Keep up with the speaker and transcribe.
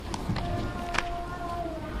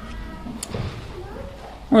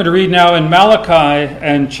We're going to read now in Malachi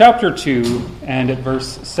and chapter 2 and at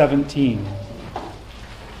verse 17.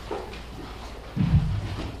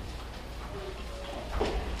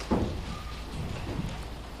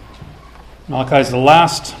 Malachi is the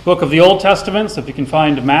last book of the Old Testament, so if you can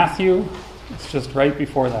find Matthew, it's just right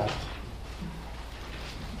before that.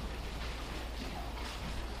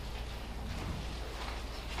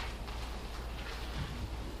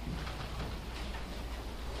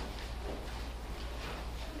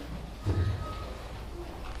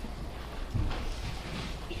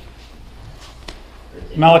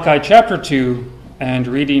 Malachi chapter 2 and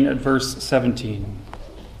reading at verse 17.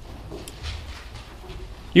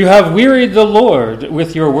 You have wearied the Lord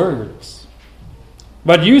with your words.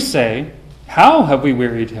 But you say, how have we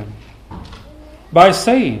wearied him? By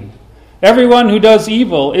saying, everyone who does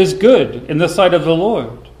evil is good in the sight of the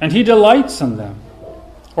Lord, and he delights in them.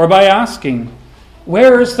 Or by asking,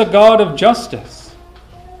 where is the God of justice?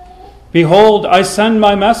 Behold, I send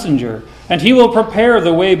my messenger, and he will prepare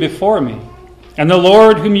the way before me. And the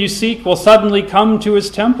Lord whom you seek will suddenly come to his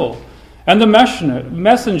temple, and the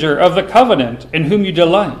messenger of the covenant in whom you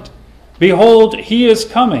delight. Behold, he is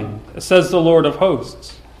coming, says the Lord of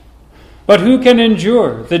hosts. But who can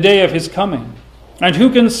endure the day of his coming? And who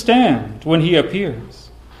can stand when he appears?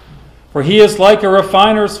 For he is like a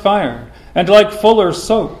refiner's fire, and like fuller's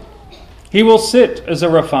soap. He will sit as a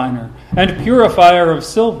refiner and purifier of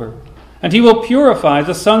silver, and he will purify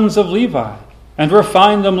the sons of Levi, and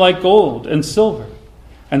refine them like gold and silver,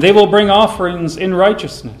 and they will bring offerings in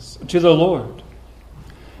righteousness to the Lord.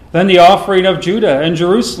 Then the offering of Judah and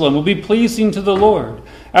Jerusalem will be pleasing to the Lord,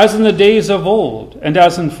 as in the days of old and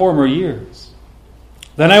as in former years.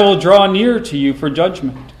 Then I will draw near to you for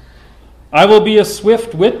judgment. I will be a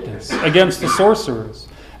swift witness against the sorcerers,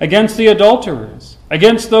 against the adulterers,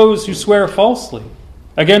 against those who swear falsely,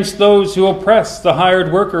 against those who oppress the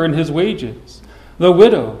hired worker in his wages, the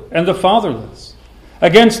widow and the fatherless,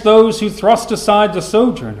 against those who thrust aside the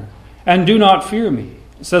sojourner and do not fear me,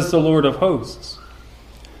 says the Lord of hosts.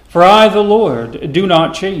 For I, the Lord, do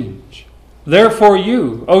not change. Therefore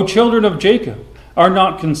you, O children of Jacob, are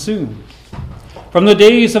not consumed. From the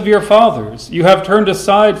days of your fathers you have turned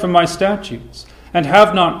aside from my statutes and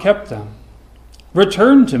have not kept them.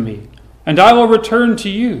 Return to me, and I will return to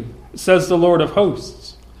you, says the Lord of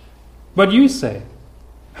hosts. But you say,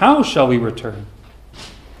 how shall we return?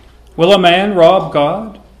 Will a man rob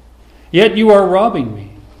God? Yet you are robbing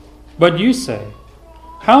me. But you say,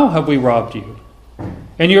 how have we robbed you?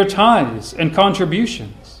 In your tithes and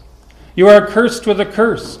contributions. You are cursed with a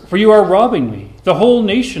curse, for you are robbing me, the whole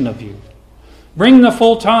nation of you. Bring the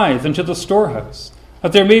full tithe into the storehouse,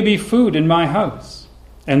 that there may be food in my house.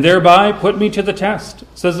 And thereby put me to the test,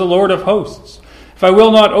 says the Lord of hosts, if I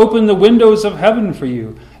will not open the windows of heaven for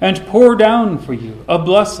you, and pour down for you a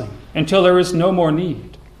blessing until there is no more need.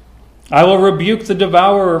 I will rebuke the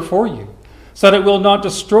devourer for you, so that it will not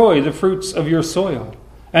destroy the fruits of your soil,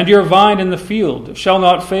 and your vine in the field shall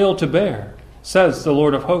not fail to bear, says the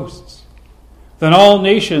Lord of hosts. Then all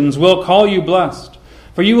nations will call you blessed,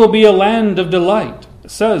 for you will be a land of delight,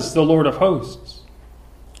 says the Lord of hosts.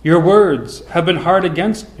 Your words have been hard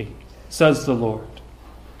against me, says the Lord.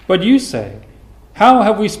 But you say, how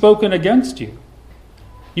have we spoken against you?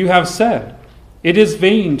 You have said, it is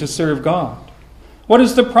vain to serve God. What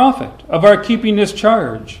is the profit of our keeping his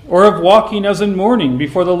charge, or of walking as in mourning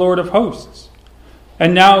before the Lord of hosts?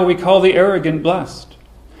 And now we call the arrogant blessed.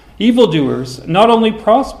 Evildoers not only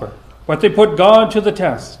prosper, but they put God to the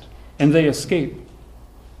test, and they escape.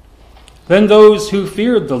 Then those who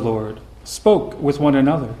feared the Lord spoke with one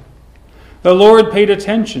another. The Lord paid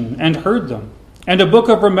attention and heard them, and a book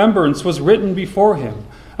of remembrance was written before him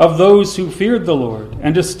of those who feared the Lord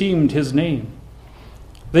and esteemed his name.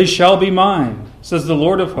 They shall be mine, says the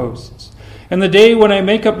Lord of hosts, in the day when I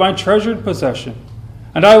make up my treasured possession,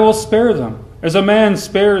 and I will spare them, as a man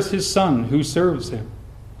spares his son who serves him.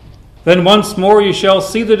 Then once more you shall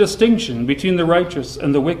see the distinction between the righteous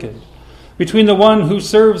and the wicked, between the one who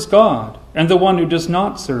serves God and the one who does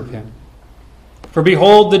not serve him. For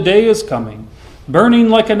behold, the day is coming, burning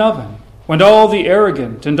like an oven, when all the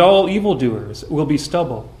arrogant and all evildoers will be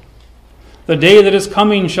stubble. The day that is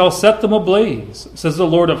coming shall set them ablaze, says the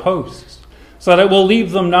Lord of hosts, so that it will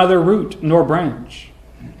leave them neither root nor branch.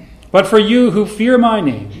 But for you who fear my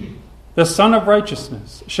name, the Son of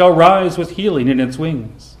Righteousness shall rise with healing in its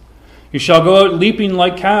wings. You shall go out leaping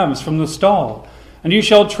like calves from the stall, and you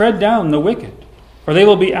shall tread down the wicked, for they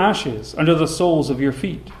will be ashes under the soles of your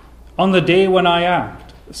feet, on the day when I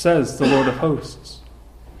act, says the Lord of hosts.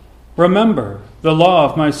 Remember the law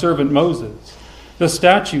of my servant Moses, the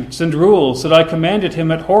statutes and rules that I commanded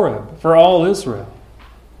him at Horeb for all Israel.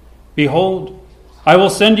 Behold, I will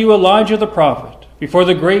send you Elijah the prophet before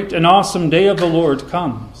the great and awesome day of the Lord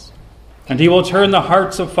comes. And he will turn the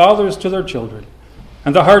hearts of fathers to their children,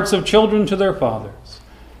 and the hearts of children to their fathers,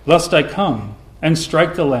 lest I come and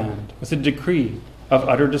strike the land with a decree of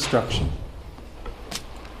utter destruction.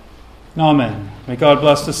 Amen. May God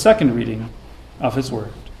bless the second reading of his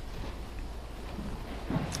word.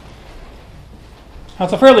 Now,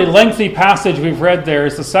 it's a fairly lengthy passage we've read there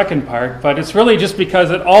is the second part, but it's really just because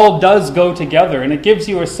it all does go together, and it gives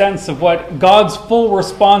you a sense of what God's full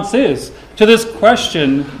response is to this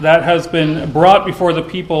question that has been brought before the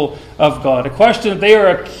people of God, a question that they are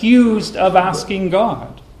accused of asking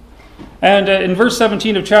God. And in verse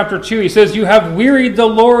 17 of chapter 2, he says, "You have wearied the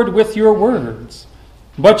Lord with your words,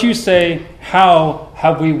 but you say, how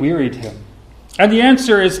have we wearied him?" And the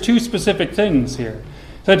answer is two specific things here.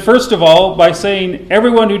 That first of all, by saying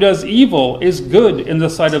everyone who does evil is good in the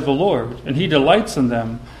sight of the Lord, and he delights in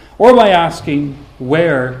them, or by asking,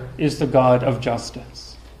 where is the God of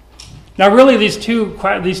justice? Now really these two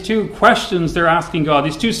questions they're asking God,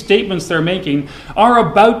 these two statements they're making, are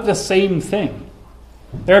about the same thing.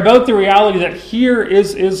 They're about the reality that here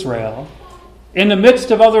is Israel, in the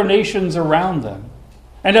midst of other nations around them.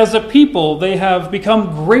 And as a people, they have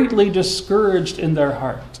become greatly discouraged in their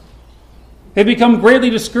heart. They become greatly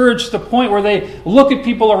discouraged to the point where they look at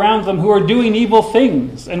people around them who are doing evil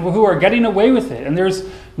things and who are getting away with it. And there's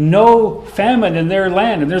no famine in their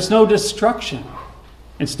land and there's no destruction.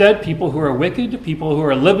 Instead, people who are wicked, people who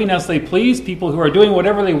are living as they please, people who are doing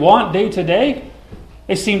whatever they want day to day,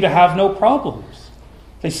 they seem to have no problems.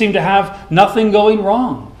 They seem to have nothing going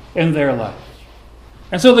wrong in their life.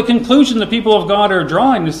 And so the conclusion the people of God are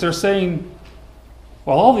drawing is they're saying,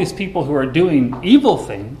 well, all these people who are doing evil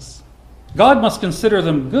things, God must consider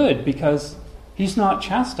them good because he's not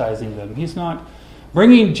chastising them. He's not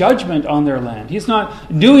bringing judgment on their land. He's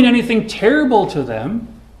not doing anything terrible to them.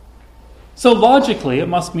 So logically, it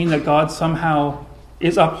must mean that God somehow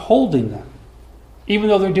is upholding them, even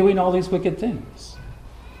though they're doing all these wicked things.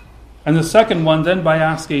 And the second one, then, by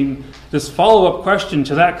asking this follow-up question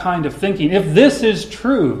to that kind of thinking, if this is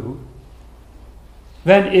true,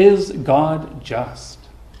 then is God just?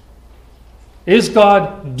 Is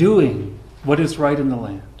God doing what is right in the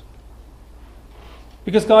land?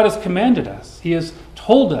 Because God has commanded us. He has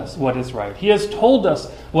told us what is right. He has told us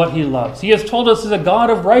what he loves. He has told us he's a God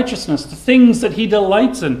of righteousness, the things that he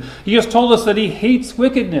delights in. He has told us that he hates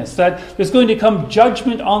wickedness, that there's going to come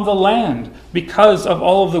judgment on the land because of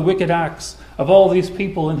all of the wicked acts of all these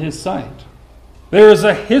people in his sight. There is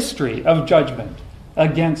a history of judgment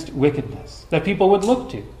against wickedness that people would look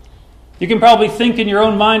to. You can probably think in your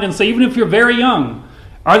own mind and say, even if you're very young,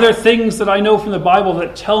 are there things that I know from the Bible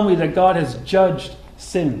that tell me that God has judged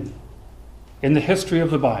sin in the history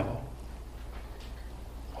of the Bible?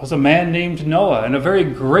 It was a man named Noah and a very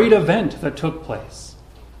great event that took place.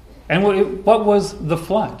 And what was the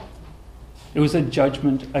flood? It was a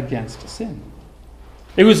judgment against sin.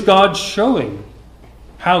 It was God showing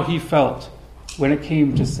how he felt when it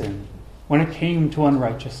came to sin, when it came to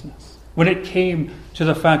unrighteousness, when it came to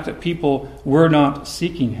the fact that people were not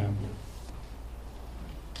seeking him.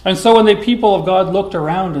 And so when the people of God looked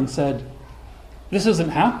around and said, this isn't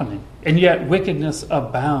happening, and yet wickedness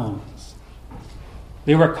abounds,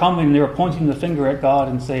 they were coming, they were pointing the finger at God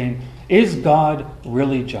and saying, is God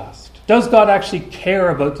really just? Does God actually care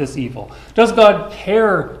about this evil? Does God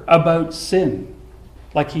care about sin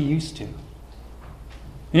like he used to?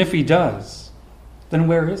 And if he does, then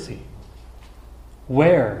where is he?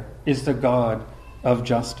 Where is the God of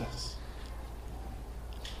justice?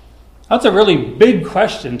 That's a really big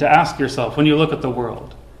question to ask yourself when you look at the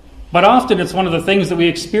world. But often it's one of the things that we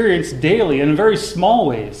experience daily in very small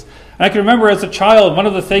ways. And I can remember as a child, one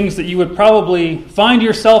of the things that you would probably find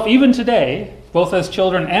yourself, even today, both as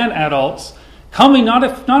children and adults, coming not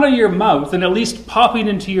out of your mouth and at least popping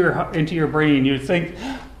into your brain. You'd think,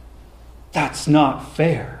 that's not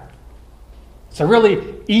fair. It's a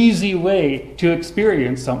really easy way to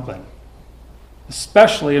experience something.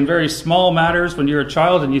 Especially in very small matters when you're a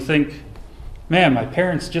child and you think, man, my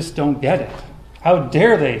parents just don't get it. How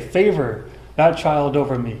dare they favor that child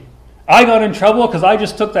over me? I got in trouble because I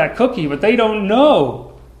just took that cookie, but they don't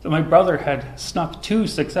know that my brother had snuck 2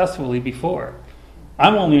 successfully before.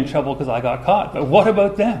 I'm only in trouble because I got caught, but what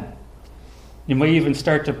about them? You may even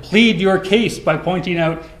start to plead your case by pointing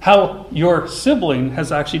out how your sibling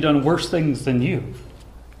has actually done worse things than you,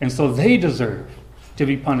 and so they deserve to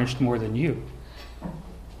be punished more than you.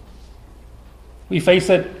 We face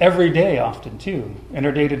it every day often, too, in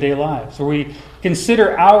our day-to-day lives, where we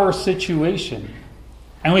consider our situation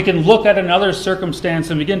And we can look at another circumstance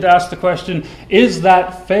and begin to ask the question, is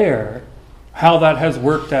that fair, how that has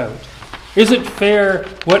worked out? Is it fair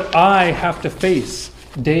what I have to face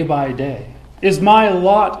day by day? Is my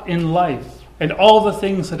lot in life and all the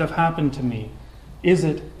things that have happened to me, is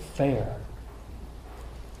it fair?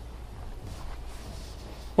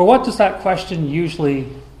 Well, what does that question usually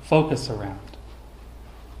focus around?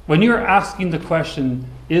 When you're asking the question,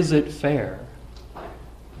 is it fair?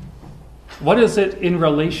 What is it in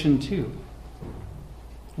relation to?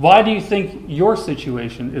 Why do you think your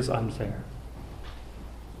situation is unfair?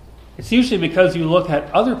 It's usually because you look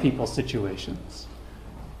at other people's situations.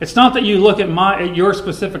 It's not that you look at your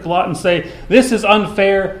specific lot and say, this is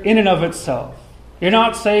unfair in and of itself. You're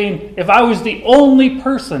not saying, if I was the only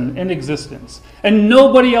person in existence and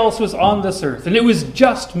nobody else was on this earth and it was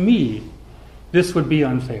just me, this would be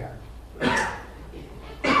unfair.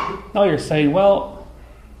 No, you're saying, well,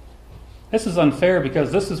 this is unfair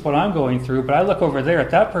because this is what I'm going through, but I look over there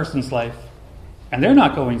at that person's life and they're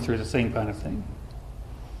not going through the same kind of thing.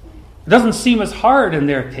 It doesn't seem as hard in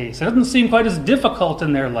their case. It doesn't seem quite as difficult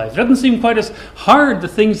in their life. It doesn't seem quite as hard, the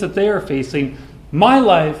things that they are facing. My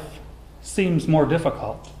life seems more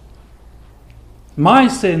difficult. My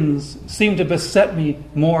sins seem to beset me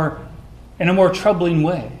more in a more troubling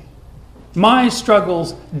way. My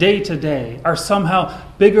struggles day to day are somehow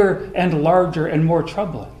bigger and larger and more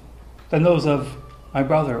troubling than those of my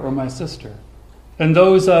brother or my sister, than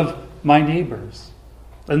those of my neighbors,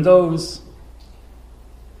 than those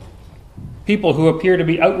people who appear to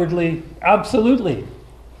be outwardly, absolutely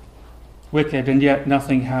wicked, and yet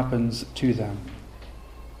nothing happens to them.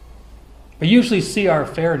 We usually see our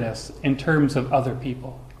fairness in terms of other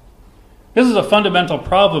people. This is a fundamental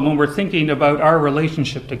problem when we're thinking about our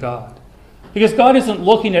relationship to God. Because God isn't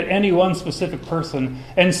looking at any one specific person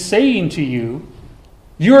and saying to you,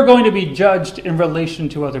 you're going to be judged in relation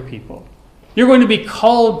to other people. You're going to be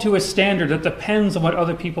called to a standard that depends on what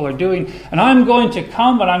other people are doing. And I'm going to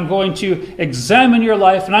come and I'm going to examine your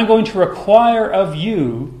life and I'm going to require of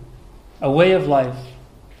you a way of life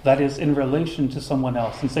that is in relation to someone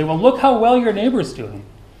else. And say, well, look how well your neighbor's doing.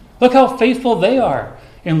 Look how faithful they are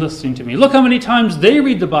in listening to me. Look how many times they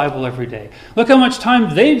read the Bible every day. Look how much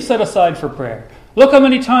time they've set aside for prayer. Look how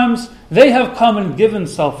many times they have come and given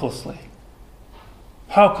selflessly.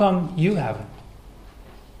 How come you haven't?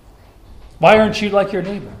 Why aren't you like your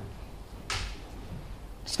neighbor?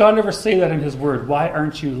 Does God never say that in His Word? Why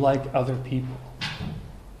aren't you like other people?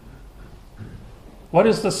 What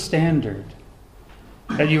is the standard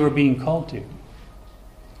that you are being called to?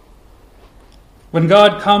 When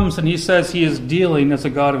God comes and He says He is dealing as a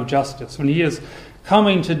God of justice, when He is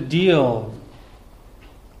coming to deal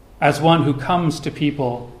as one who comes to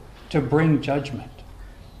people to bring judgment,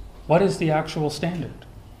 what is the actual standard?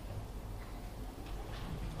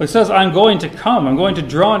 Well, He says, I'm going to come, I'm going to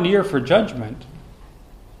draw near for judgment,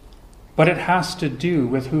 but it has to do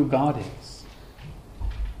with who God is.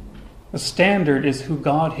 The standard is who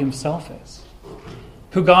God Himself is.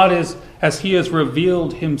 Who God is as He has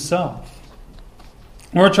revealed Himself.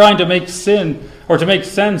 We're trying to make sin, or to make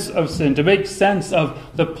sense of sin, to make sense of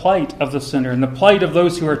the plight of the sinner and the plight of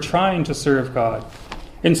those who are trying to serve God.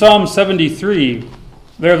 In Psalm 73,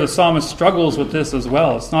 there the psalmist struggles with this as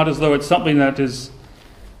well. It's not as though it's something that is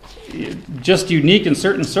just unique in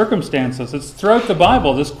certain circumstances. It's throughout the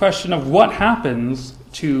Bible, this question of what happens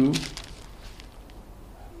to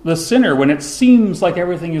the sinner when it seems like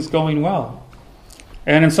everything is going well.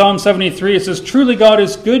 And in Psalm 73 it says, truly God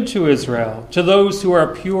is good to Israel, to those who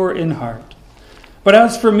are pure in heart. But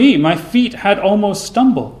as for me, my feet had almost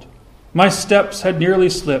stumbled. My steps had nearly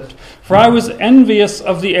slipped. For I was envious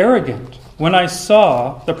of the arrogant when I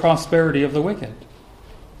saw the prosperity of the wicked.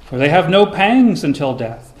 For they have no pangs until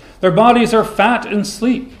death. Their bodies are fat and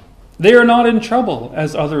sleep. They are not in trouble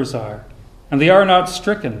as others are, and they are not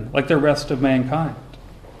stricken like the rest of mankind.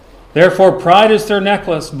 Therefore pride is their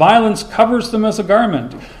necklace, violence covers them as a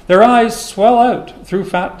garment. Their eyes swell out through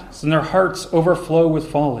fatness, and their hearts overflow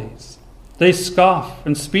with follies. They scoff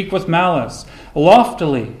and speak with malice.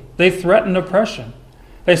 Loftily they threaten oppression.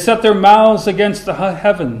 They set their mouths against the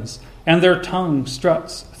heavens, and their tongue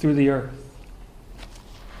struts through the earth.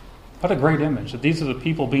 What a great image, that these are the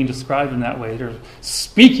people being described in that way. They're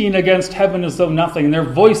speaking against heaven as though nothing, and their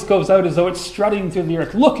voice goes out as though it's strutting through the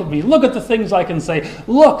earth. Look at me, look at the things I can say.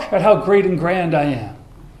 Look at how great and grand I am.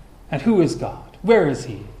 And who is God? Where is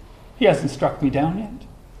He? He hasn't struck me down yet.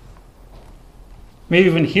 Maybe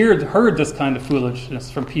even heard this kind of foolishness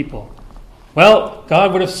from people. Well,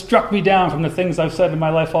 God would have struck me down from the things I've said in my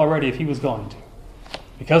life already if He was going to.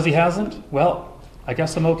 Because He hasn't, well, I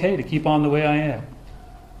guess I'm okay to keep on the way I am.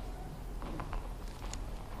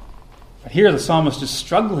 But here the psalmist is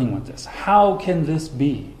struggling with this. How can this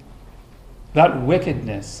be that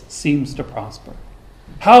wickedness seems to prosper?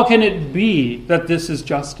 How can it be that this is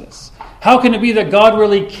justice? How can it be that God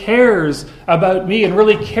really cares about me and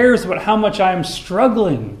really cares about how much I am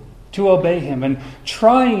struggling to obey him and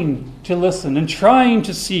trying to listen and trying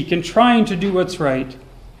to seek and trying to do what's right,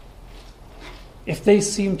 if they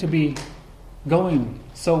seem to be going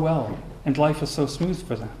so well and life is so smooth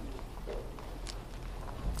for them?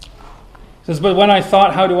 It says, but when I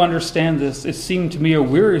thought how to understand this, it seemed to me a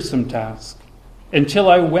wearisome task until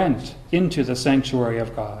I went into the sanctuary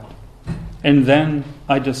of God, and then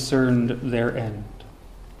I discerned their end.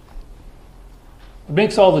 It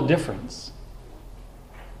makes all the difference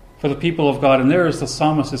for the people of God, and there as the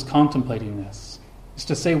psalmist is contemplating this, is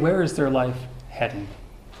to say, where is their life heading?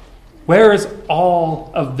 Where is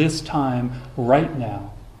all of this time right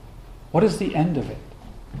now? What is the end of it?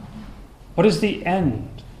 What is the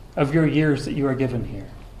end of your years that you are given here?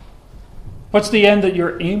 What's the end that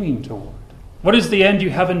you're aiming toward? What is the end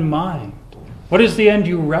you have in mind? What is the end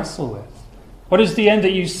you wrestle with? What is the end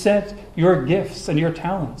that you set your gifts and your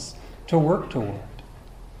talents to work toward?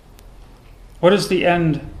 What is the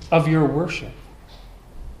end of your worship?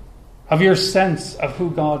 Of your sense of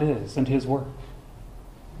who God is and his work?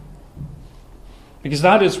 Because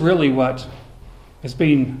that is really what is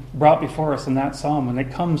being brought before us in that psalm when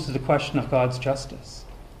it comes to the question of God's justice.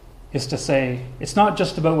 Is to say, it's not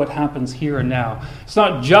just about what happens here and now. It's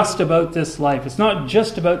not just about this life. It's not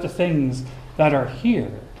just about the things that are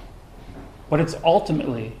here. But it's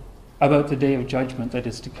ultimately about the day of judgment that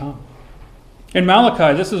is to come. In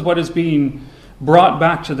Malachi, this is what is being brought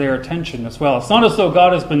back to their attention as well. It's not as though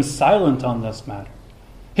God has been silent on this matter.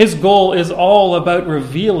 His goal is all about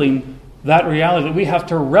revealing that reality, that we have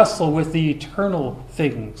to wrestle with the eternal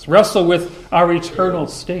things, wrestle with our eternal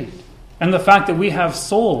state, and the fact that we have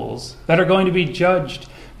souls that are going to be judged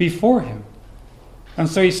before him. And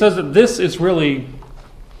so he says that this is really,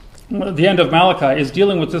 the end of Malachi is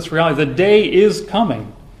dealing with this reality. The day is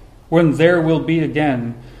coming when there will be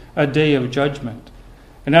again a day of judgment.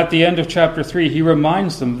 And at the end of chapter 3, he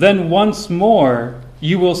reminds them, then once more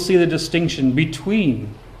you will see the distinction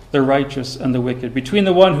between the righteous and the wicked, between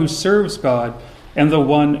the one who serves God and the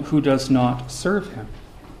one who does not serve him.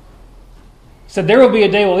 He said there will be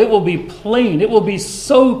a day where it will be plain, it will be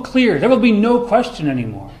so clear, there will be no question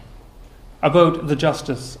anymore about the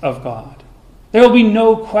justice of God. There will be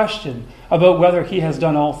no question about whether he has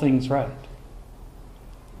done all things right.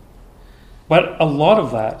 But a lot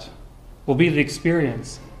of that will be the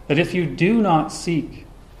experience that if you do not seek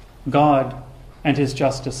God and his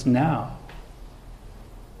justice now,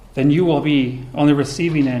 then you will be on the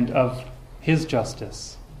receiving end of his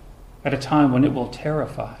justice at a time when it will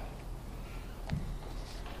terrify.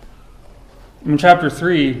 In chapter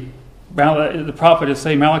 3, the prophet is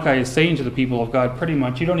saying, Malachi is saying to the people of God pretty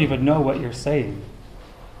much, you don't even know what you're saying.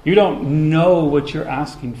 You don't know what you're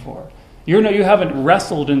asking for. You haven't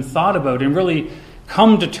wrestled and thought about and really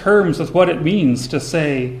come to terms with what it means to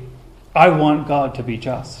say, I want God to be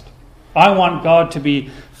just. I want God to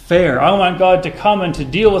be fair. I want God to come and to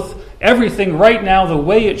deal with everything right now the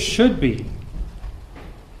way it should be.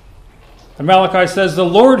 And Malachi says, the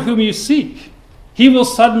Lord whom you seek, he will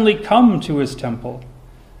suddenly come to his temple.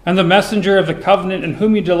 And the messenger of the covenant in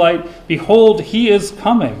whom you delight, behold, he is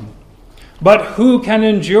coming. But who can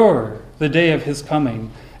endure the day of his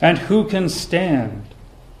coming? And who can stand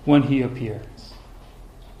when he appears?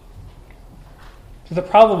 So the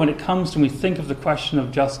problem when it comes to when we think of the question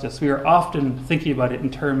of justice, we are often thinking about it in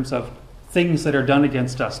terms of things that are done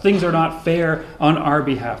against us. Things are not fair on our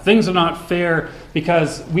behalf. Things are not fair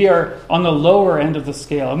because we are on the lower end of the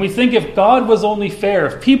scale. And we think if God was only fair,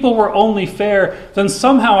 if people were only fair, then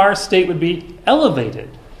somehow our state would be elevated.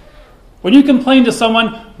 When you complain to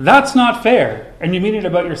someone, that's not fair, and you mean it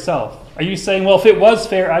about yourself, are you saying, well, if it was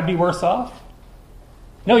fair, I'd be worse off?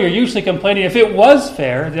 No, you're usually complaining, if it was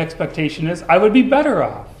fair, the expectation is, I would be better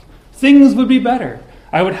off. Things would be better.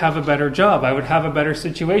 I would have a better job. I would have a better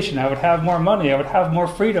situation. I would have more money. I would have more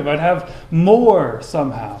freedom. I'd have more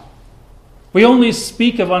somehow. We only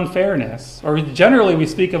speak of unfairness, or generally we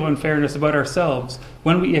speak of unfairness about ourselves,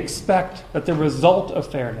 when we expect that the result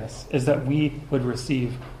of fairness is that we would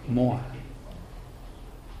receive more.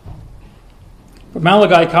 But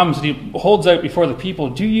Malachi comes and he holds out before the people,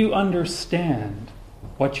 do you understand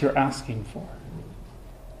what you're asking for?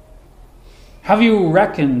 Have you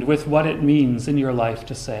reckoned with what it means in your life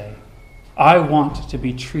to say, I want to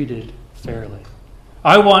be treated fairly.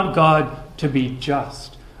 I want God to be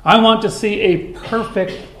just. I want to see a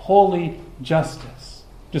perfect, holy justice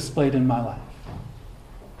displayed in my life.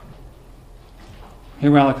 Here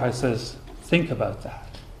Malachi says, think about that.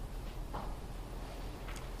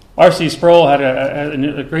 R.C. Sproul had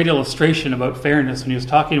a great illustration about fairness when he was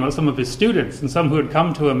talking about some of his students and some who had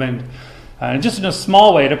come to him. And just in a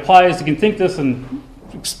small way, it applies. You can think this and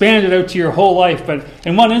expand it out to your whole life. But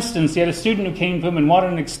in one instance, he had a student who came to him and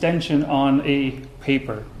wanted an extension on a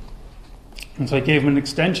paper. And so he gave him an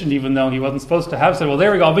extension even though he wasn't supposed to have. Said, well,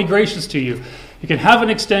 there we go. I'll be gracious to you. You can have an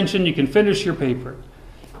extension. You can finish your paper.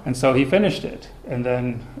 And so he finished it. And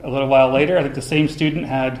then a little while later, I think the same student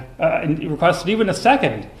had requested even a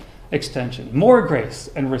second extension, more grace,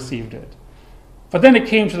 and received it. But then it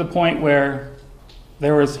came to the point where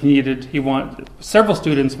several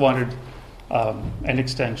students wanted an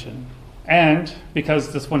extension. And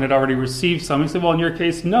because this one had already received some, he said, well, in your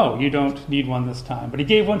case, no, you don't need one this time. But he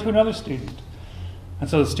gave one to another student. And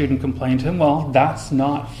so the student complained to him, well, that's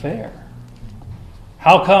not fair.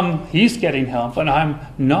 How come he's getting help and I'm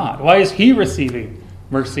not? Why is he receiving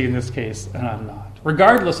mercy in this case and I'm not?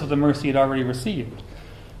 Regardless of the mercy he'd already received.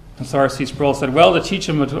 And so R.C. Sproul said, well, to teach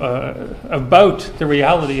him about the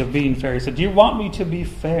reality of being fair, he said, do you want me to be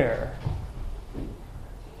fair?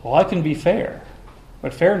 Well, I can be fair.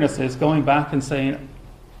 But fairness is going back and saying,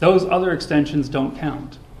 those other extensions don't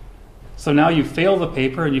count. So now you fail the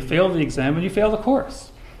paper and you fail the exam and you fail the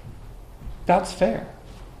course. That's fair.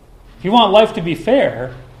 If you want life to be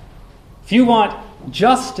fair, if you want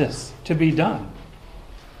justice to be done,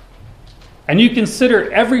 and you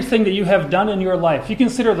consider everything that you have done in your life, you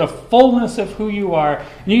consider the fullness of who you are,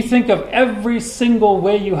 and you think of every single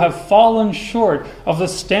way you have fallen short of the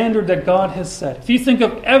standard that God has set, if you think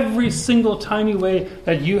of every single tiny way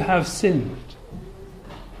that you have sinned,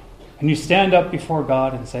 and you stand up before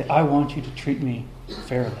God and say, I want you to treat me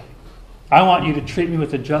fairly. I want you to treat me with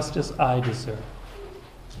the justice I deserve.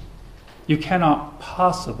 You cannot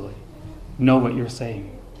possibly know what you're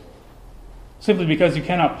saying. Simply because you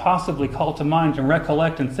cannot possibly call to mind and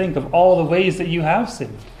recollect and think of all the ways that you have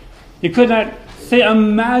sinned. You could not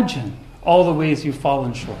imagine all the ways you've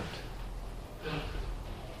fallen short.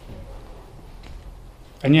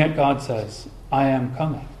 And yet God says, I am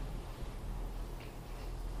coming.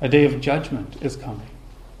 A day of judgment is coming.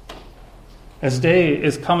 A day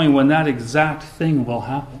is coming when that exact thing will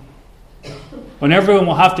happen. When everyone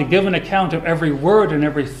will have to give an account of every word and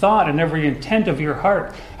every thought and every intent of your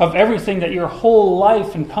heart, of everything that your whole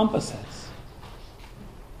life encompasses.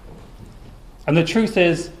 And the truth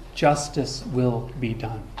is, justice will be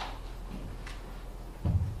done.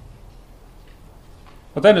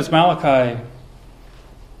 But then as Malachi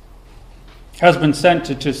has been sent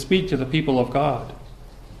to speak to the people of God,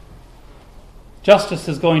 justice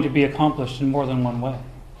is going to be accomplished in more than one way.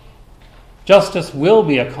 Justice will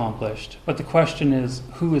be accomplished, but the question is,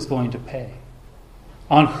 who is going to pay?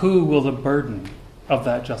 On who will the burden of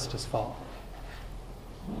that justice fall?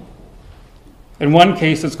 In one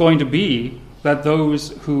case, it's going to be that those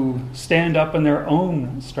who stand up in their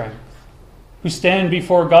own strength, who stand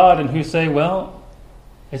before God and who say, well,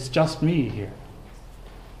 it's just me here.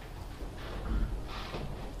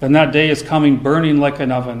 Then that day is coming burning like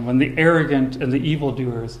an oven, when the arrogant and the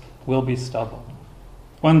evildoers will be stubble.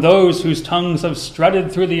 When those whose tongues have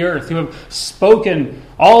strutted through the earth, who have spoken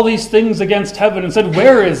all these things against heaven and said,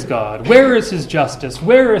 where is God? Where is his justice?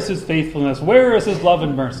 Where is his faithfulness? Where is his love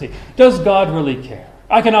and mercy? Does God really care?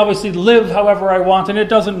 I can obviously live however I want, and it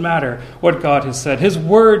doesn't matter what God has said. His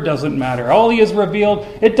word doesn't matter. All he has revealed,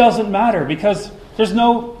 it doesn't matter, because there's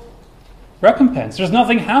no recompense. There's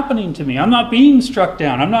nothing happening to me. I'm not being struck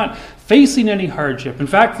down. I'm not facing any hardship. In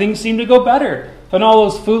fact, things seem to go better than all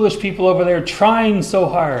those foolish people over there trying so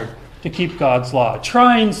hard to keep God's law,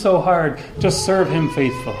 trying so hard to serve him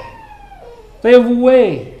faithfully. They have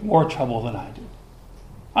way more trouble than I do.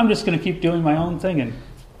 I'm just going to keep doing my own thing, and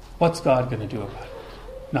what's God going to do about it?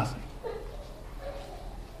 Nothing.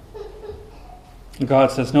 And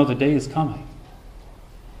God says, no, the day is coming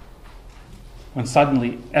when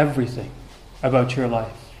suddenly everything about your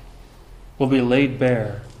life will be laid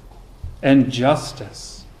bare and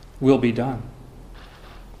justice will be done.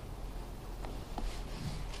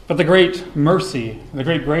 But the great mercy, the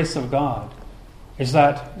great grace of God is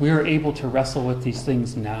that we are able to wrestle with these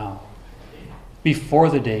things now, before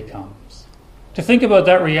the day comes. To think about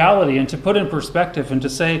that reality and to put in perspective and to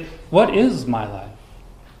say, what is my life?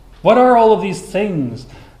 What are all of these things,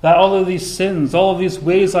 all of these sins, all of these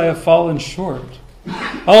ways I have fallen short?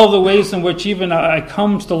 All of the ways in which even I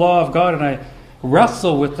come to the law of God and I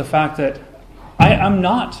wrestle with the fact that I'm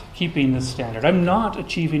not keeping this standard. I'm not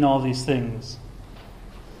achieving all these things.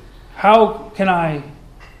 How can I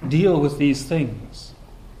deal with these things?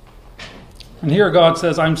 And here God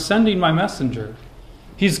says, I'm sending my messenger.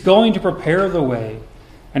 He's going to prepare the way.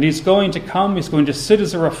 And he's going to come, he's going to sit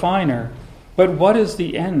as a refiner. But what is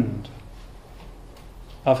the end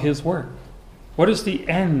of his work? What is the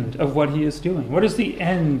end of what he is doing? What is the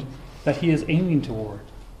end that he is aiming toward?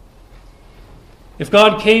 If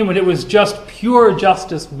God came and it was just pure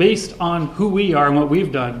justice based on who we are and what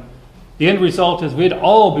we've done, the end result is we'd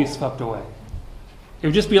all be swept away. It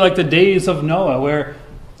would just be like the days of Noah, where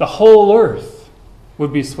the whole earth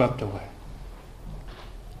would be swept away.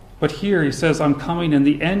 But here he says, I'm coming, and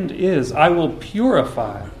the end is, I will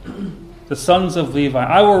purify the sons of Levi.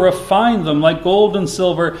 I will refine them like gold and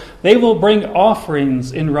silver. They will bring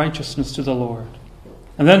offerings in righteousness to the Lord.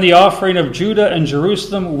 And then the offering of Judah and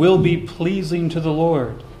Jerusalem will be pleasing to the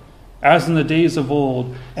Lord, as in the days of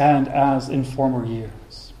old and as in former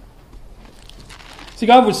years. See,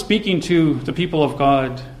 God was speaking to the people of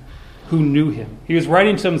God who knew him. He was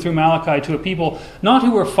writing to them through Malachi to a people not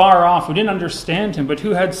who were far off, who didn't understand him, but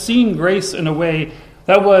who had seen grace in a way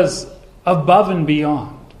that was above and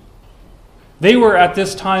beyond. They were at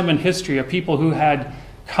this time in history a people who had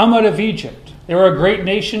come out of Egypt. They were a great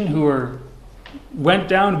nation who went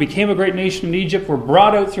down, became a great nation in Egypt, were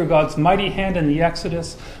brought out through God's mighty hand in the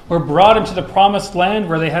Exodus, were brought into the promised land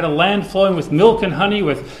where they had a land flowing with milk and honey,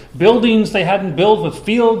 with buildings they hadn't built, with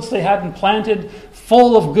fields they hadn't planted,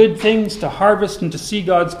 full of good things to harvest and to see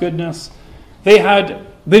God's goodness. They had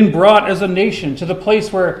been brought as a nation to the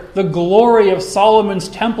place where the glory of Solomon's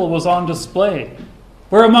temple was on display,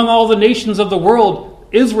 where among all the nations of the world,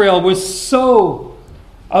 Israel was so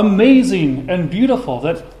amazing and beautiful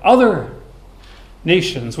that other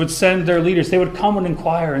nations would send their leaders. They would come and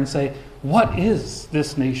inquire and say, what is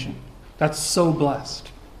this nation that's so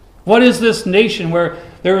blessed? What is this nation where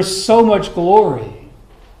there is so much glory,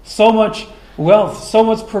 so much wealth, so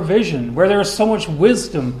much provision, where there is so much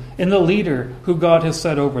wisdom in the leader who God has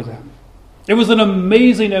set over them? It was an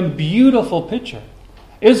amazing and beautiful picture.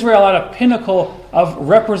 Israel at a pinnacle of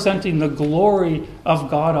representing the glory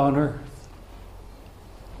of God on earth.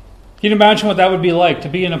 Can you imagine what that would be like, to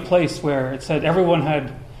be in a place where it said everyone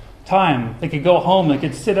had time? They could go home, they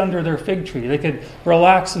could sit under their fig tree, they could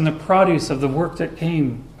relax in the produce of the work that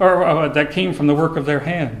came from the work of their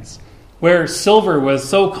hands. Where silver was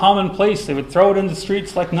so commonplace, they would throw it in the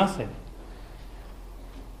streets like nothing.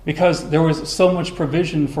 Because there was so much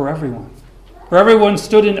provision for everyone. Where everyone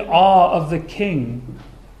stood in awe of the king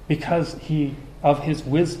because of his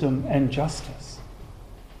wisdom and justice.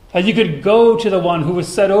 And you could go to the one who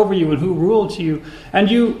was set over you and who ruled you,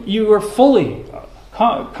 and you were fully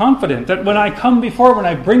confident that when I come before, when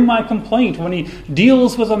I bring my complaint, when he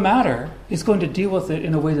deals with a matter, he's going to deal with it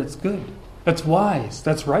in a way that's good, that's wise,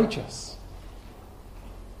 that's righteous.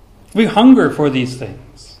 We hunger for these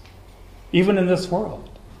things, even in this world.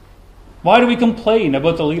 Why do we complain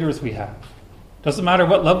about the leaders we have? Doesn't matter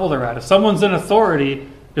what level they're at. If someone's in authority,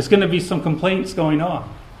 there's going to be some complaints going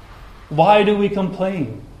on. Why do we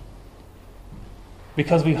complain?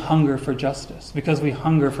 Because we hunger for justice, because we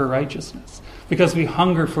hunger for righteousness, because we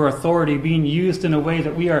hunger for authority being used in a way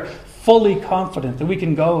that we are fully confident that we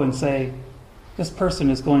can go and say, this person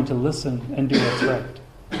is going to listen and do what's right.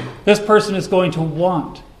 This person is going to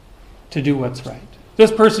want to do what's right.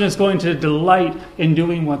 This person is going to delight in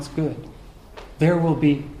doing what's good. There will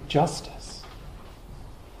be justice.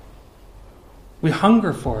 We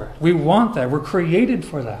hunger for it. We want that. We're created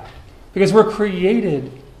for that. Because we're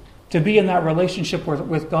created to be in that relationship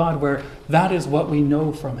with God where that is what we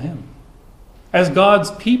know from him. As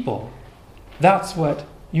God's people, that's what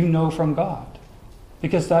you know from God.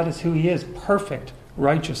 Because that is who he is. Perfect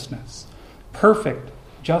righteousness. Perfect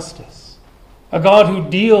justice. A God who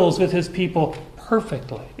deals with his people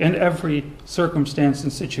perfectly in every circumstance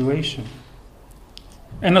and situation.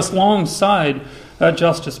 And alongside that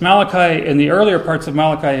justice, Malachi, in the earlier parts of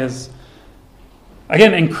Malachi, is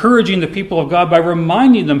again encouraging the people of God by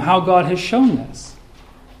reminding them how God has shown this.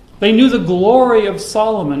 They knew the glory of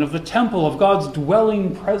Solomon, of the temple, of God's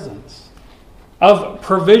dwelling presence, of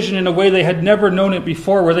provision in a way they had never known it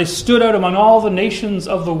before, where they stood out among all the nations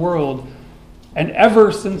of the world. And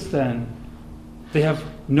ever since then, they have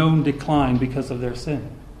known decline because of their sin.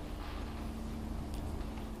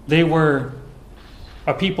 They were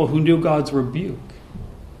a people who knew God's rebuke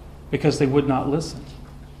because they would not listen.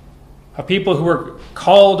 A people who were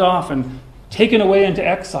called off and taken away into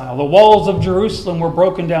exile. The walls of Jerusalem were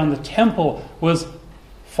broken down. The temple was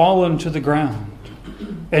fallen to the ground.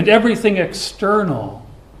 And everything external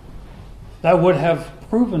that would have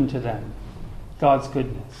proven to them God's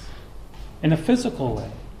goodness in a physical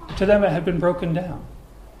way, to them it had been broken down.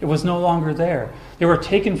 It was no longer there. They were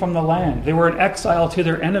taken from the land. They were in exile to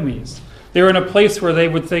their enemies. They were in a place where they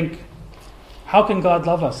would think, how can God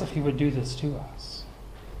love us if he would do this to us?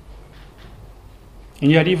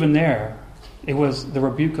 And yet even there, it was the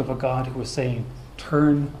rebuke of a God who was saying,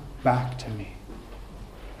 turn back to me.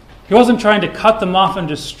 He wasn't trying to cut them off and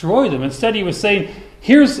destroy them. Instead, he was saying,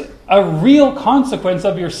 here's a real consequence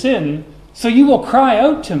of your sin, so you will cry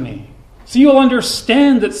out to me. So you'll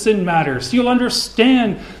understand that sin matters. So you'll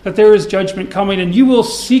understand that there is judgment coming, and you will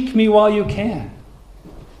seek me while you can.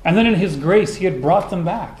 And then in his grace, he had brought them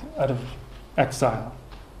back out of exile.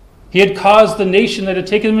 He had caused the nation that had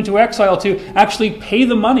taken them into exile to actually pay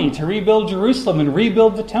the money to rebuild Jerusalem and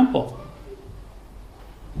rebuild the temple.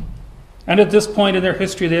 And at this point in their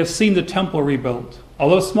history, they have seen the temple rebuilt,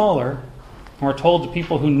 although smaller. And we're told the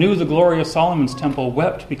people who knew the glory of Solomon's temple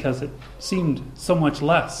wept because it seemed so much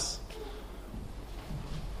less.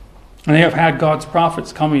 And they have had God's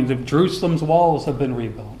prophets coming. Jerusalem's walls have been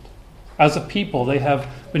rebuilt. As a people, they have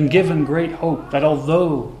been given great hope that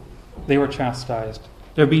although they were chastised,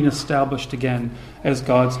 they're being established again as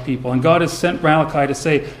God's people. And God has sent Malachi to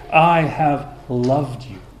say, I have loved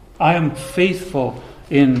you. I am faithful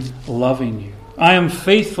in loving you. I am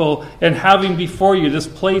faithful in having before you this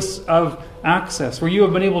place of access where you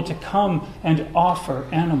have been able to come and offer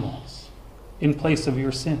animals in place of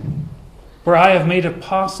your sin. Where I have made it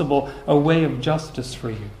possible a way of justice for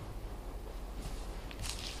you.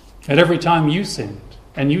 And every time you sinned,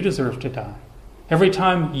 and you deserve to die. Every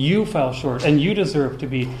time you fell short, and you deserve to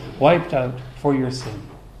be wiped out for your sin,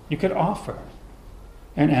 you could offer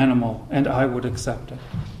an animal, and I would accept it.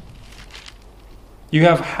 You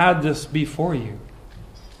have had this before you.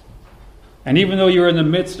 And even though you're in the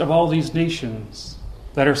midst of all these nations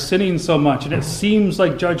that are sinning so much, and it seems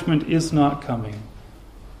like judgment is not coming,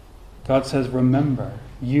 God says, remember,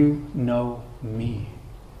 you know me.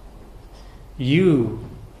 You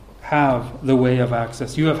have the way of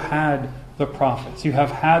access. You have had the prophets. You have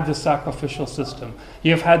had the sacrificial system.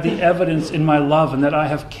 You have had the evidence in my love and that I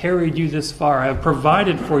have carried you this far. I have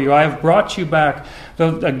provided for you. I have brought you back.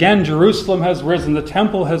 Again, Jerusalem has risen. The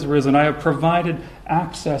temple has risen. I have provided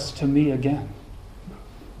access to me again.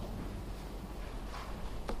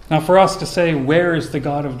 Now for us to say, where is the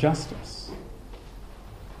God of justice?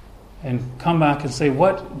 And come back and say,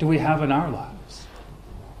 what do we have in our lives?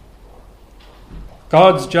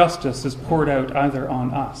 God's justice is poured out either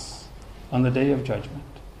on us on the day of judgment,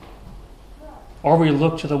 or we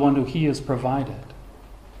look to the one who he has provided,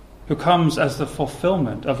 who comes as the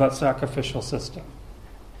fulfillment of that sacrificial system.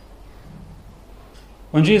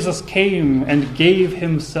 When Jesus came and gave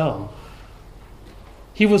himself,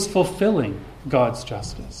 he was fulfilling God's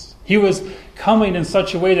justice. He was coming in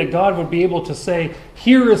such a way that God would be able to say,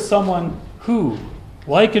 here is someone who,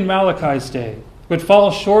 like in Malachi's day, would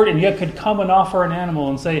fall short and yet could come and offer an animal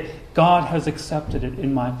and say, God has accepted it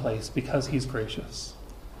in my place because he's gracious.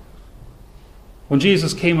 When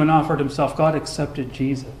Jesus came and offered himself, God accepted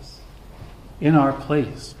Jesus in our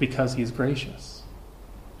place because he's gracious.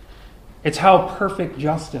 It's how perfect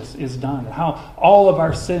justice is done, how all of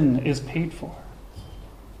our sin is paid for.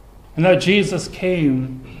 And that Jesus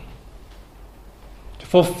came to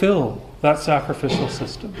fulfill that sacrificial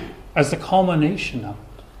system as the culmination of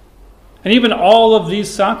it. And even all of these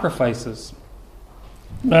sacrifices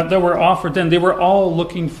that were offered then, they were all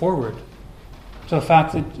looking forward to the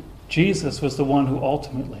fact that Jesus was the one who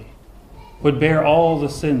ultimately would bear all the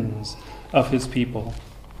sins of his people.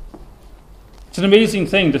 It's an amazing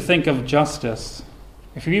thing to think of justice.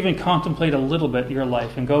 If you even contemplate a little bit your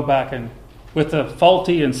life and go back and with the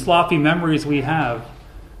faulty and sloppy memories we have,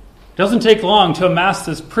 it doesn't take long to amass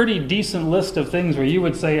this pretty decent list of things where you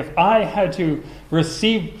would say, if I had to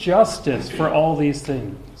receive justice for all these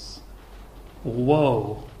things,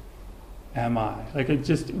 woe am I.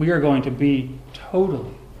 We are going to be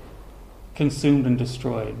totally consumed and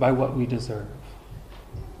destroyed by what we deserve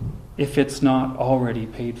if it's not already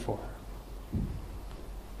paid for.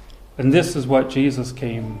 And this is what Jesus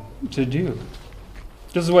came to do.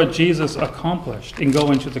 This is what Jesus accomplished in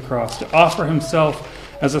going to the cross, to offer himself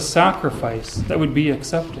as a sacrifice that would be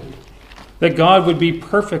accepted, that God would be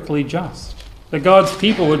perfectly just, that God's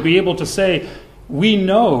people would be able to say, we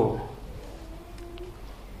know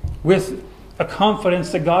with a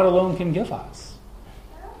confidence that God alone can give us,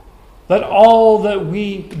 that all that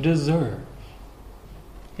we deserve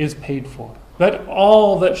is paid for, that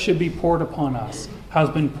all that should be poured upon us has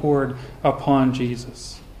been poured upon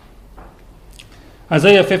Jesus.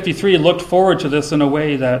 Isaiah 53 looked forward to this in a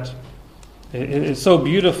way that is so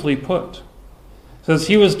beautifully put. It says,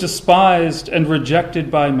 he was despised and rejected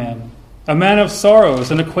by men, a man of sorrows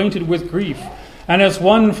and acquainted with grief, and as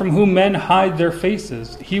one from whom men hide their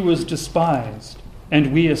faces, he was despised,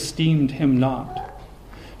 and we esteemed him not.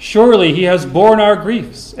 Surely he has borne our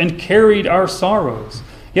griefs and carried our sorrows,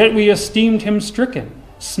 Yet we esteemed him stricken,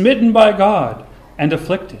 smitten by God, and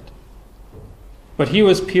afflicted. But he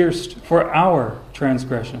was pierced for our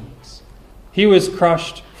transgressions. He was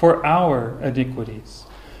crushed for our iniquities.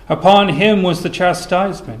 Upon him was the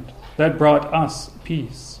chastisement that brought us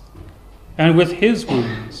peace. And with his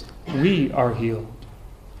wounds we are healed.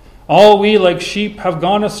 All we like sheep have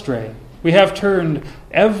gone astray. We have turned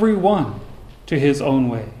every one to his own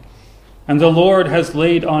way. And the Lord has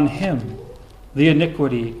laid on him the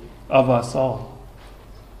iniquity of us all.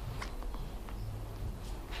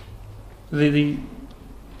 The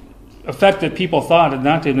effect that people thought in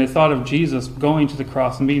that day, they thought of Jesus going to the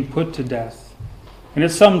cross and being put to death. And it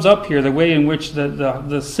sums up here the way in which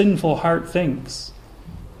the sinful heart thinks.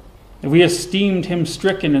 We esteemed him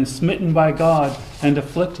stricken and smitten by God and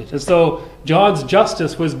afflicted, as though God's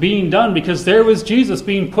justice was being done because there was Jesus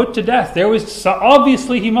being put to death.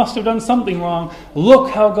 Obviously he must have done something wrong. Look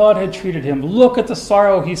how God had treated him. Look at the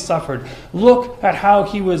sorrow he suffered. Look at how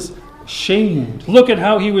he was shamed. Look at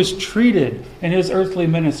how he was treated in his earthly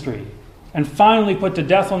ministry and finally put to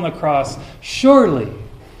death on the cross. Surely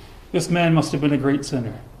this man must have been a great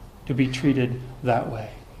sinner to be treated that way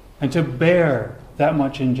and to bear that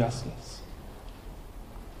much injustice.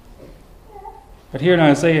 But here in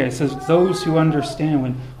Isaiah it says, those who understand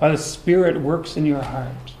when by the Spirit works in your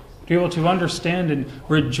heart, to be able to understand and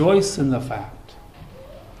rejoice in the fact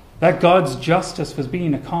that God's justice was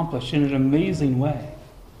being accomplished in an amazing way.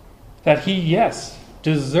 That he, yes,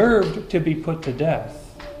 deserved to be put to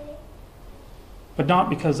death, but not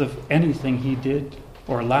because of anything he did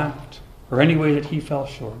or lacked or any way that he fell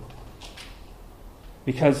short.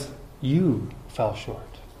 Because you fell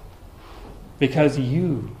short. Because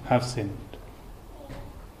you have sinned.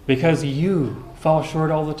 Because you fall short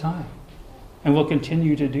all the time and will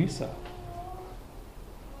continue to do so.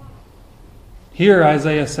 Here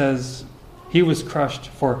Isaiah says, he was crushed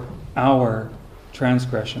for our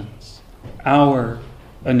transgressions, our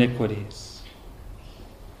iniquities.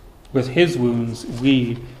 With his wounds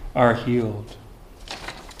we are healed.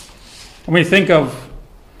 When we think of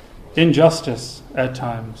injustice at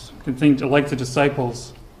times, you can think like the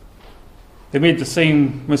disciples. They made the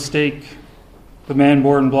same mistake, the man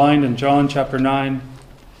born blind in John chapter 9,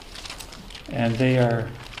 and they are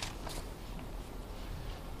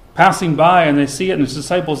passing by and they see it, and the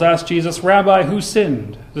disciples ask Jesus, Rabbi, who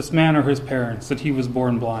sinned, this man or his parents, that he was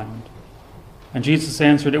born blind? And Jesus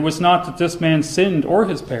answered, it was not that this man sinned or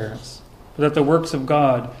his parents, but that the works of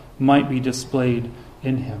God might be displayed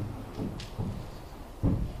in him.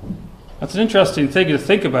 That's an interesting thing to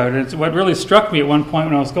think about. And what really struck me at one point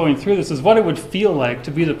when I was going through this is what it would feel like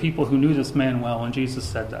to be the people who knew this man well when Jesus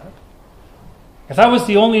said that. If that was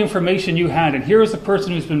the only information you had, and here is a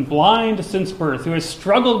person who's been blind since birth, who has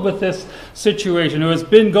struggled with this situation, who has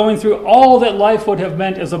been going through all that life would have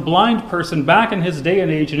meant as a blind person back in his day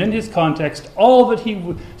and age and in his context, all that he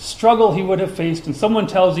would have faced, and someone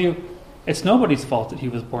tells you it's nobody's fault that he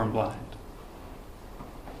was born blind.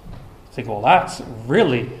 You think, well, that's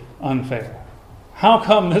really unfair. How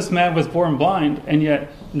come this man was born blind and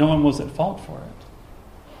yet no one was at fault for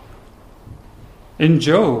it? In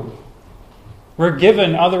Job, we're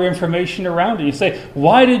given other information around it. You say,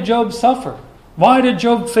 why did Job suffer? Why did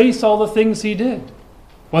Job face all the things he did?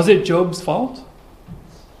 Was it Job's fault?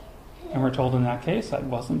 And we're told in that case that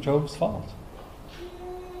wasn't Job's fault.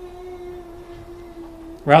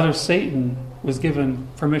 Rather, Satan was given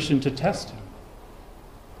permission to test him,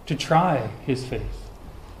 to try his faith.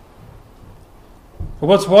 But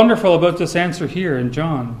what's wonderful about this answer here in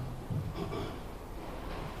John,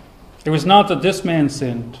 it was not that this man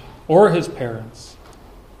sinned or his parents,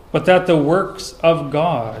 but that the works of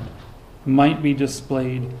God might be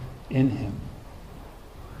displayed in him.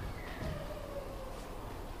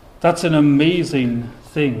 That's an amazing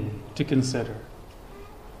thing to consider.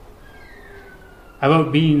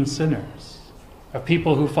 About being sinners, of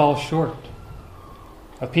people who fall short,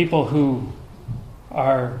 of people who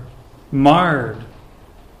are marred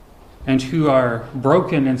and who are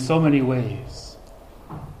broken in so many ways.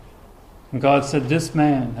 And God said, this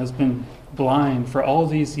man has been blind for all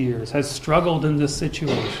these years, has struggled in this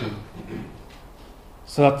situation,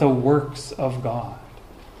 so that the works of God,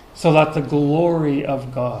 so that the glory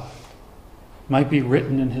of God might be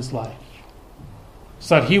written in his life,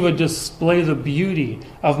 so that he would display the beauty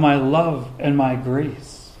of my love and my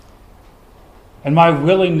grace, and my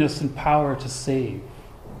willingness and power to save.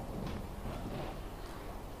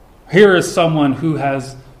 Here is someone who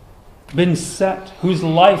has been set, whose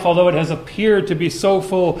life, although it has appeared to be so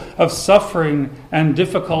full of suffering and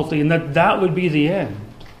difficulty, and that would be the end,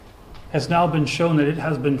 has now been shown that it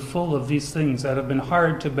has been full of these things that have been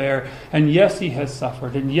hard to bear. And yes, he has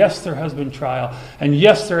suffered. And yes, there has been trial. And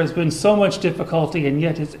yes, there has been so much difficulty. And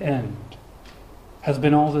yet its end has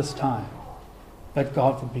been all this time that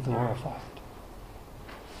God would be glorified.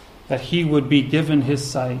 That he would be given his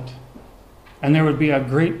sight. And there would be a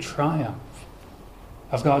great triumph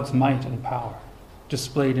of God's might and power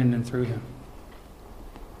displayed in and through him.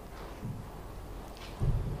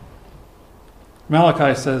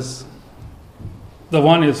 Malachi says, the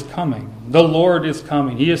one is coming. The Lord is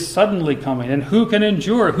coming. He is suddenly coming. And who can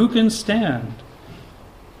endure? Who can stand?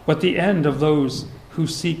 But the end of those who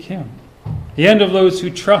seek him, the end of those who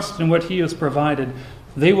trust in what he has provided,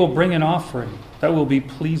 they will bring an offering that will be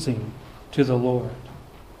pleasing to the Lord.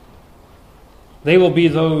 They will be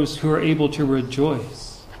those who are able to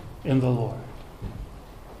rejoice in the Lord,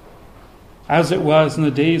 as it was in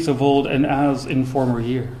the days of old and as in former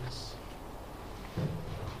years.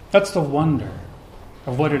 That's the wonder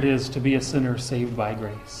of what it is to be a sinner saved by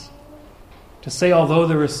grace. To say, although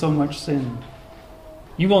there is so much sin,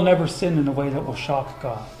 you will never sin in a way that will shock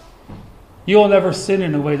God. You will never sin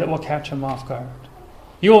in a way that will catch him off guard.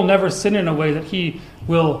 You will never sin in a way that he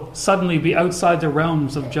will suddenly be outside the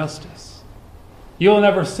realms of justice. You will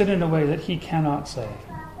never sin in a way that he cannot say,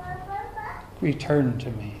 return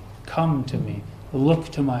to me, come to me, look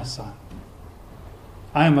to my Son.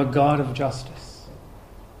 I am a God of justice.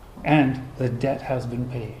 And the debt has been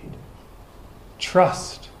paid.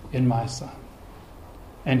 Trust in my Son,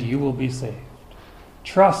 and you will be saved.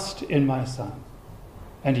 Trust in my Son,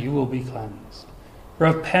 and you will be cleansed.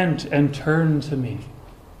 Repent and turn to me,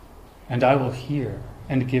 and I will hear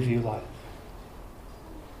and give you life.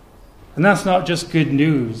 And that's not just good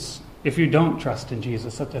news if you don't trust in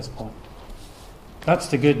Jesus at this point. That's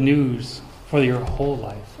the good news for your whole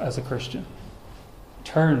life as a Christian.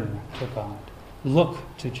 Turn to God. Look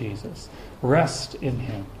to Jesus. Rest in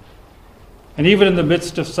him. And even in the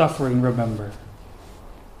midst of suffering, remember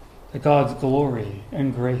that God's glory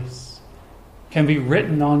and grace can be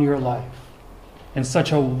written on your life in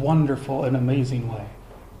such a wonderful and amazing way,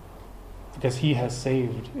 because he has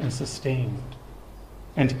saved and sustained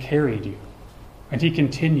and carried you. And he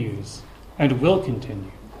continues and will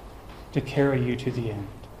continue to carry you to the end,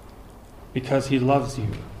 because he loves you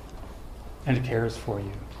and cares for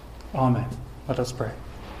you. Amen. Let us pray.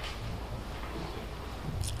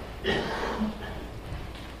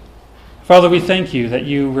 Father, we thank you that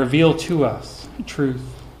you reveal to us truth,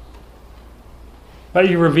 that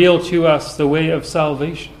you reveal to us the way of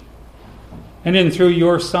salvation, and in through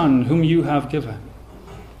your Son, whom you have given.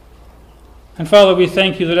 And Father, we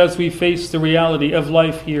thank you that as we face the reality of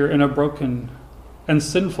life here in a broken and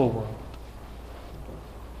sinful world,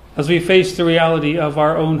 as we face the reality of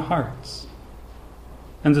our own hearts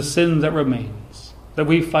and the sin that remains, that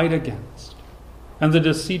we fight against, and the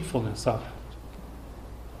deceitfulness of it,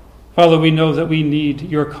 Father, we know that we need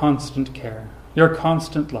your constant care, your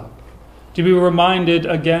constant love, to be reminded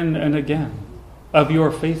again and again of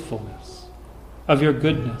your faithfulness, of your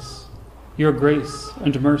goodness, your grace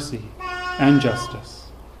and mercy and justice.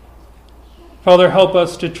 Father, help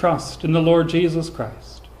us to trust in the Lord Jesus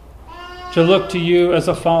Christ, to look to you as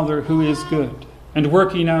a Father who is good and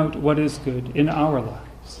working out what is good in our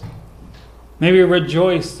lives. May we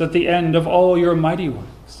rejoice that the end of all your mighty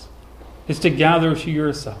works is to gather to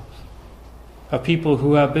yourself a people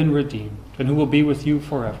who have been redeemed and who will be with you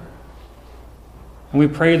forever. And we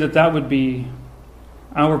pray that that would be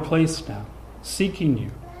our place now, seeking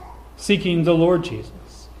you, seeking the Lord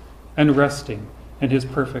Jesus, and resting in his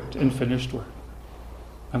perfect and finished work.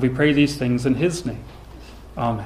 And we pray these things in his name. Amen.